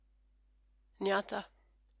Nyata.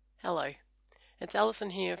 Hello. It's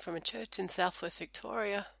Alison here from a church in southwest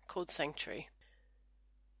Victoria called Sanctuary.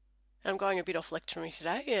 I'm going a bit off lectionary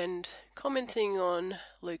today and commenting on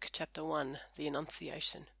Luke chapter 1, the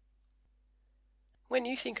Annunciation. When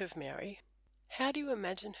you think of Mary, how do you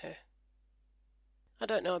imagine her? I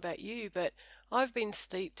don't know about you, but I've been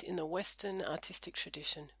steeped in the Western artistic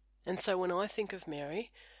tradition, and so when I think of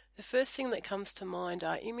Mary, the first thing that comes to mind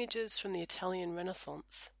are images from the Italian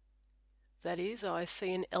Renaissance. That is, I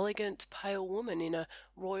see an elegant, pale woman in a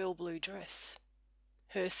royal blue dress.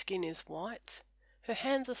 Her skin is white, her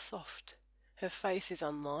hands are soft, her face is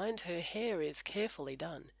unlined, her hair is carefully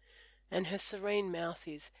done, and her serene mouth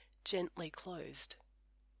is gently closed.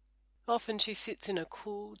 Often she sits in a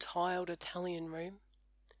cool, tiled Italian room,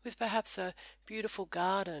 with perhaps a beautiful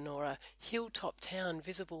garden or a hilltop town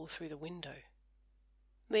visible through the window.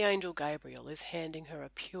 The angel Gabriel is handing her a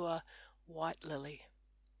pure, white lily.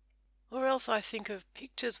 Or else I think of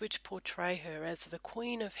pictures which portray her as the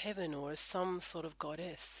Queen of Heaven or as some sort of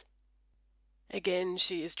goddess. Again,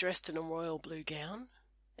 she is dressed in a royal blue gown.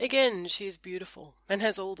 Again, she is beautiful and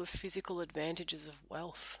has all the physical advantages of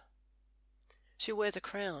wealth. She wears a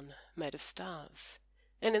crown made of stars,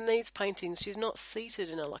 and in these paintings she's not seated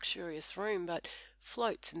in a luxurious room, but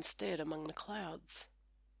floats instead among the clouds.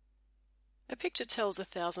 A picture tells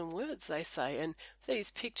 1,000 words, they say, and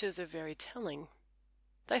these pictures are very telling.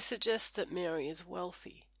 They suggest that Mary is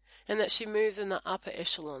wealthy and that she moves in the upper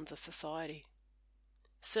echelons of society.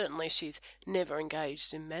 Certainly she's never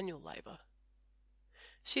engaged in manual labour.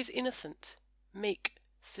 She's innocent, meek,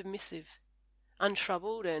 submissive,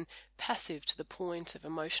 untroubled and passive to the point of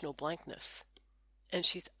emotional blankness, and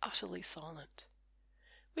she's utterly silent,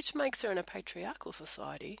 which makes her in a patriarchal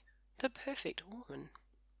society the perfect woman.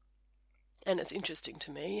 And it's interesting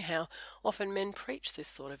to me how often men preach this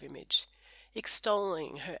sort of image,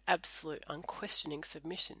 extolling her absolute unquestioning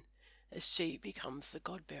submission as she becomes the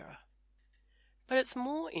God-bearer. But it's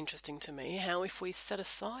more interesting to me how if we set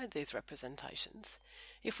aside these representations,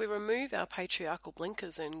 if we remove our patriarchal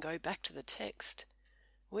blinkers and go back to the text,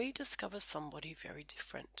 we discover somebody very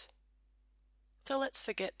different. So let's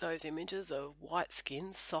forget those images of white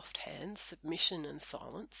skin, soft hands, submission and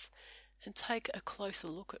silence, and take a closer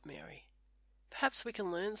look at Mary. Perhaps we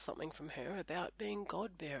can learn something from her about being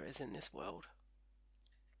God-bearers in this world.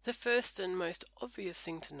 The first and most obvious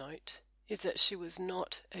thing to note is that she was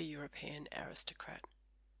not a European aristocrat.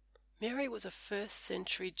 Mary was a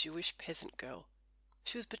first-century Jewish peasant girl.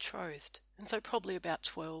 She was betrothed, and so probably about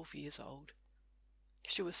 12 years old.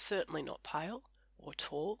 She was certainly not pale, or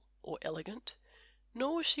tall, or elegant,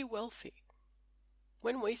 nor was she wealthy.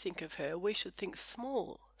 When we think of her, we should think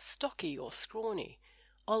small, stocky, or scrawny,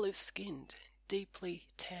 olive-skinned, deeply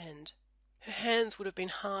tanned. Her hands would have been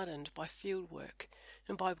hardened by field work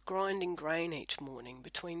and by grinding grain each morning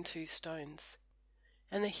between two stones,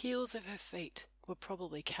 and the heels of her feet were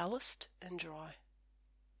probably calloused and dry.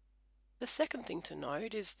 The second thing to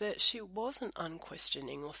note is that she wasn't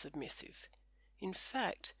unquestioning or submissive. In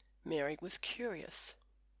fact, Mary was curious.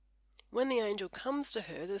 When the angel comes to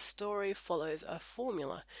her, the story follows a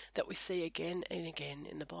formula that we see again and again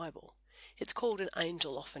in the Bible. It's called an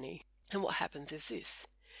angelophany. And what happens is this.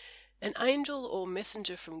 An angel or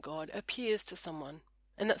messenger from God appears to someone,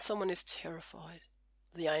 and that someone is terrified.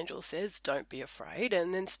 The angel says, "Don't be afraid,"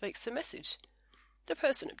 and then speaks the message. The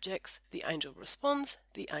person objects, the angel responds,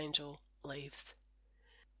 the angel leaves.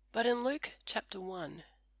 But in Luke chapter 1,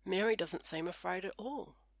 Mary doesn't seem afraid at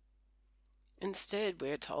all. Instead,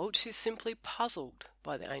 we're told she's simply puzzled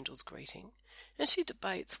by the angel's greeting, and she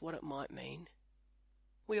debates what it might mean.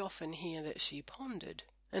 We often hear that she pondered,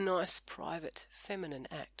 a nice, private, feminine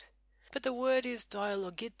act. But the word is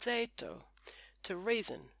dialogizeto, to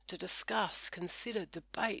reason, to discuss, consider,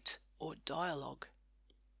 debate, or dialogue.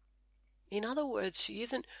 In other words, she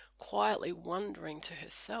isn't quietly wondering to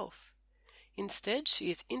herself. Instead, she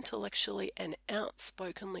is intellectually and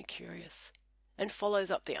outspokenly curious, and follows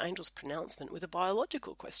up the angel's pronouncement with a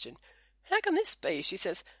biological question. "How can this be?" she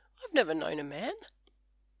says. "I've never known a man."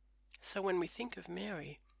 So when we think of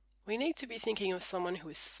Mary, we need to be thinking of someone who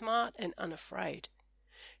is smart and unafraid,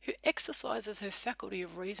 who exercises her faculty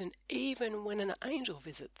of reason even when an angel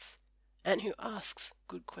visits, and who asks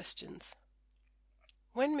good questions.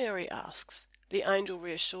 When Mary asks, the angel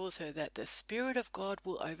reassures her that the Spirit of God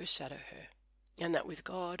will overshadow her, and that with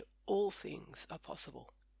God all things are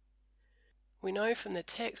possible. We know from the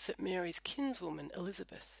text that Mary's kinswoman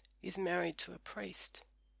Elizabeth is married to a priest.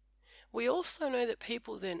 We also know that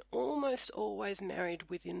people then almost always married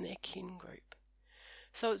within their kin group.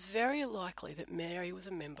 So it's very likely that Mary was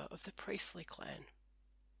a member of the priestly clan.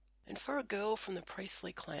 And for a girl from the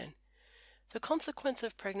priestly clan, The consequence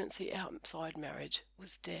of pregnancy outside marriage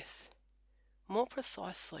was death. More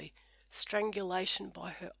precisely, strangulation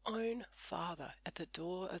by her own father at the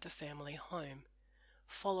door of the family home,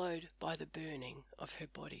 followed by the burning of her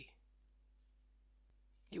body.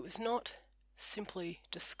 It was not simply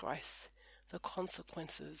disgrace. The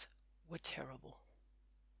consequences were terrible.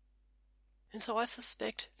 And so I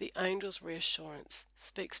suspect the angel's reassurance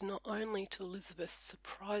speaks not only to Elizabeth's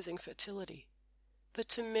surprising fertility, but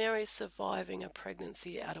to Mary's surviving a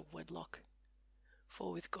pregnancy out of wedlock.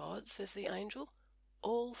 For with God, says the angel,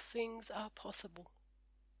 all things are possible.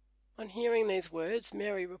 On hearing these words,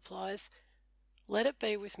 Mary replies, "Let it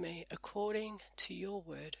be with me according to your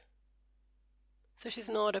word." So she's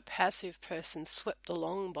not a passive person swept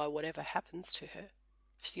along by whatever happens to her.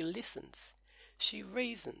 She listens, she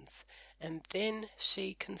reasons, and then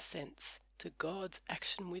she consents to God's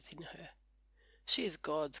action within her. She is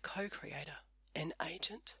God's co-creator and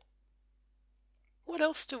agent. What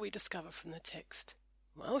else do we discover from the text?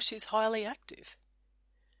 Well, she's highly active.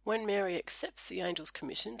 When Mary accepts the angel's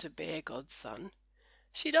commission to bear God's son,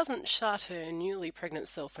 she doesn't shut her newly pregnant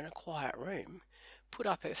self in a quiet room, put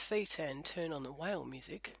up her feet and turn on the whale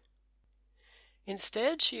music.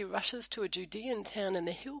 Instead, she rushes to a Judean town in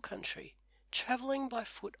the hill country, travelling by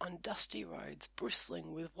foot on dusty roads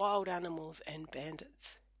bristling with wild animals and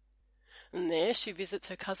bandits. And there she visits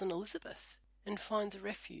her cousin Elizabeth and finds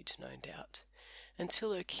refuge, no doubt,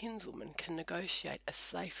 until her kinswoman can negotiate a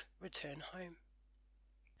safe return home.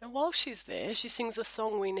 And while she's there, she sings a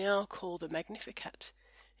song we now call the Magnificat,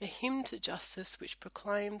 a hymn to justice which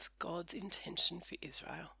proclaims God's intention for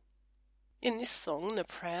Israel. In this song, the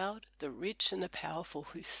proud, the rich, and the powerful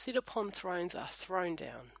who sit upon thrones are thrown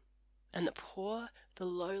down, and the poor, the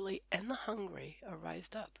lowly, and the hungry are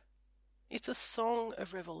raised up. It's a song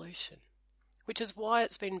of revolution, which is why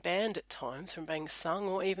it's been banned at times from being sung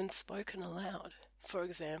or even spoken aloud. For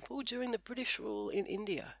example, during the British rule in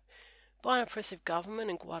India, by an oppressive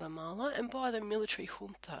government in Guatemala, and by the military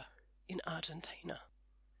junta in Argentina.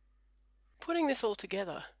 Putting this all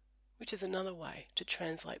together, which is another way to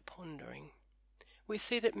translate pondering, we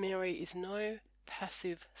see that Mary is no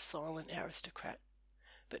passive, silent aristocrat,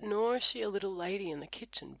 but nor is she a little lady in the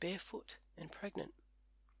kitchen, barefoot and pregnant.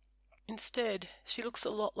 Instead, she looks a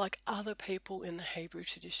lot like other people in the Hebrew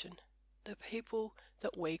tradition, the people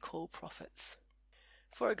that we call prophets.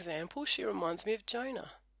 For example, she reminds me of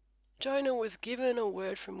Jonah. Jonah was given a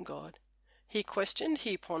word from God. He questioned,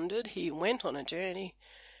 he pondered, he went on a journey,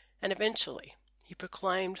 and eventually he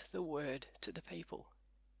proclaimed the word to the people.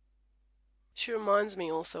 She reminds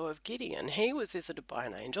me also of Gideon. He was visited by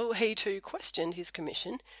an angel. He too questioned his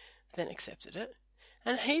commission, then accepted it,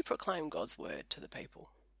 and he proclaimed God's word to the people.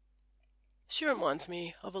 She reminds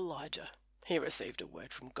me of Elijah. He received a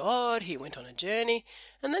word from God, he went on a journey,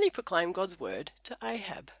 and then he proclaimed God's word to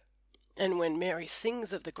Ahab. And when Mary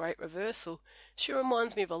sings of the great reversal, she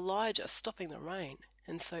reminds me of Elijah stopping the rain,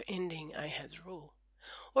 and so ending Ahab's rule,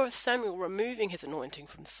 or of Samuel removing his anointing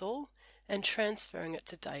from Saul and transferring it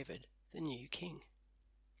to David, the new king.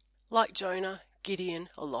 Like Jonah, Gideon,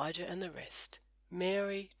 Elijah, and the rest,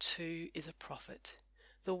 Mary too is a prophet.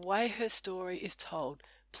 The way her story is told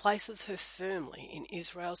places her firmly in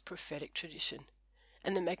Israel's prophetic tradition,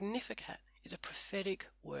 and the Magnificat is a prophetic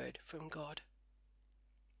word from God.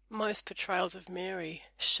 Most portrayals of Mary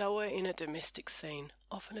show her in a domestic scene,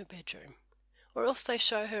 often a bedroom, or else they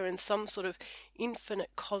show her in some sort of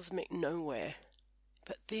infinite cosmic nowhere.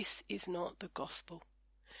 But this is not the gospel.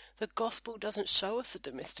 The gospel doesn't show us a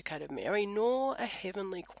domesticated Mary, nor a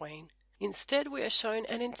heavenly queen. Instead, we are shown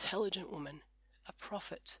an intelligent woman, a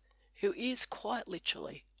prophet, who is quite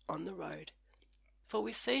literally on the road. For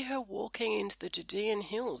we see her walking into the Judean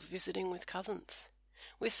hills visiting with cousins.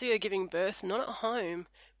 We see her giving birth not at home,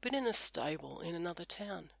 but in a stable in another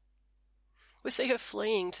town. We see her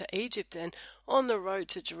fleeing to Egypt and on the road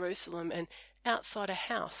to Jerusalem and outside a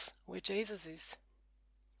house where Jesus is.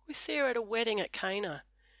 We see her at a wedding at Cana,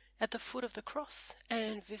 at the foot of the cross,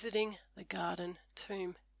 and visiting the garden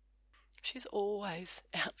tomb. She's always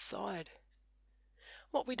outside.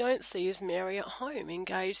 What we don't see is Mary at home,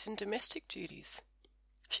 engaged in domestic duties.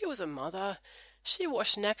 She was a mother, she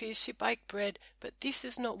washed nappies, she baked bread, but this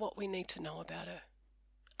is not what we need to know about her.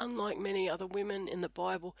 Unlike many other women in the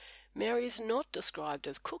Bible, Mary is not described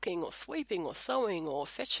as cooking or sweeping or sewing or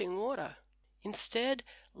fetching water. Instead,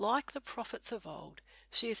 like the prophets of old,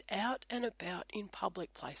 she is out and about in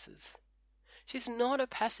public places. She's not a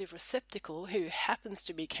passive receptacle who happens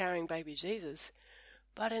to be carrying baby Jesus,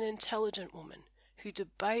 but an intelligent woman who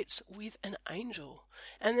debates with an angel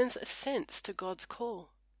and then assents to God's call.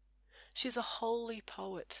 She's a holy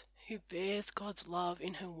poet who bears God's love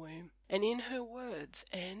in her womb, and in her words,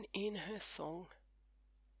 and in her song.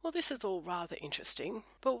 Well, this is all rather interesting,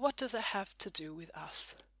 but what does it have to do with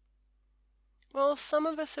us? Well, some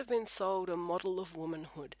of us have been sold a model of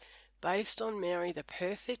womanhood based on Mary, the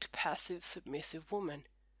perfect, passive, submissive woman,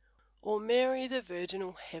 or Mary, the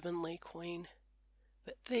virginal heavenly queen.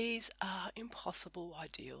 But these are impossible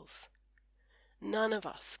ideals. None of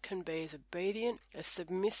us can be as obedient, as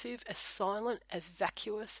submissive, as silent, as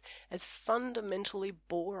vacuous, as fundamentally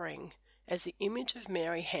boring as the image of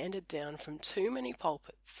Mary handed down from too many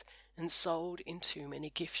pulpits and sold in too many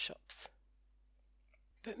gift shops.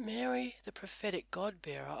 But Mary, the prophetic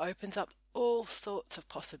God-bearer, opens up all sorts of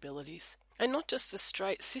possibilities, and not just for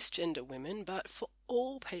straight cisgender women, but for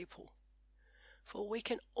all people. For we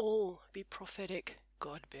can all be prophetic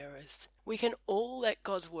God-bearers. We can all let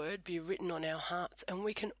God's word be written on our hearts, and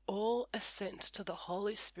we can all assent to the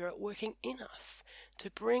Holy Spirit working in us to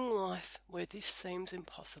bring life where this seems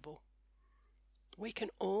impossible. We can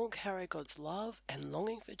all carry God's love and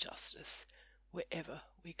longing for justice wherever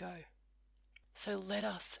we go. So let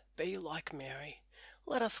us be like Mary.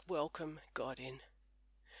 Let us welcome God in.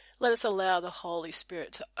 Let us allow the Holy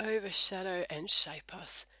Spirit to overshadow and shape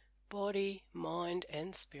us, body, mind,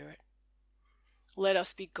 and spirit. Let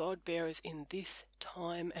us be God-bearers in this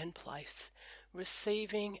time and place,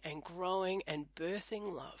 receiving and growing and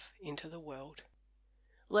birthing love into the world.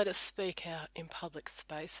 Let us speak out in public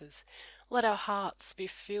spaces. Let our hearts be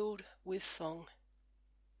filled with song.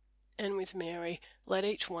 And with Mary, let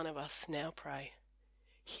each one of us now pray,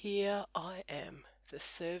 "Here I am, the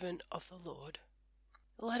servant of the Lord.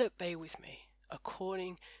 Let it be with me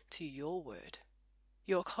according to your word.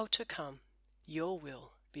 Your culture come, your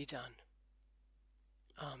will be done."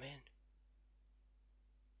 Amen.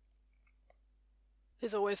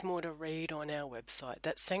 There's always more to read on our website,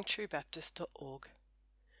 that's sanctuarybaptist.org.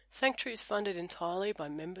 Sanctuary is funded entirely by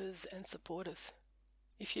members and supporters.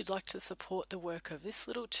 If you'd like to support the work of this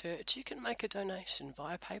little church, you can make a donation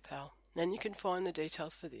via PayPal, and you can find the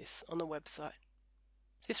details for this on the website.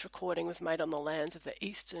 This recording was made on the lands of the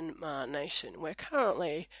Eastern Maar Nation, where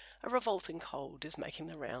currently a revolting cold is making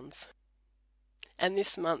the rounds. And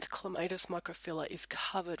this month, Clematis microphylla is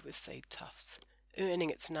covered with seed tufts,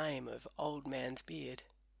 earning its name of Old Man's Beard.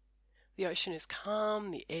 The ocean is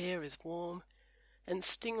calm, the air is warm, and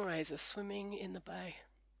stingrays are swimming in the bay.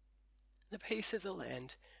 The peace of the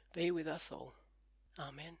land be with us all.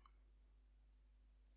 Amen.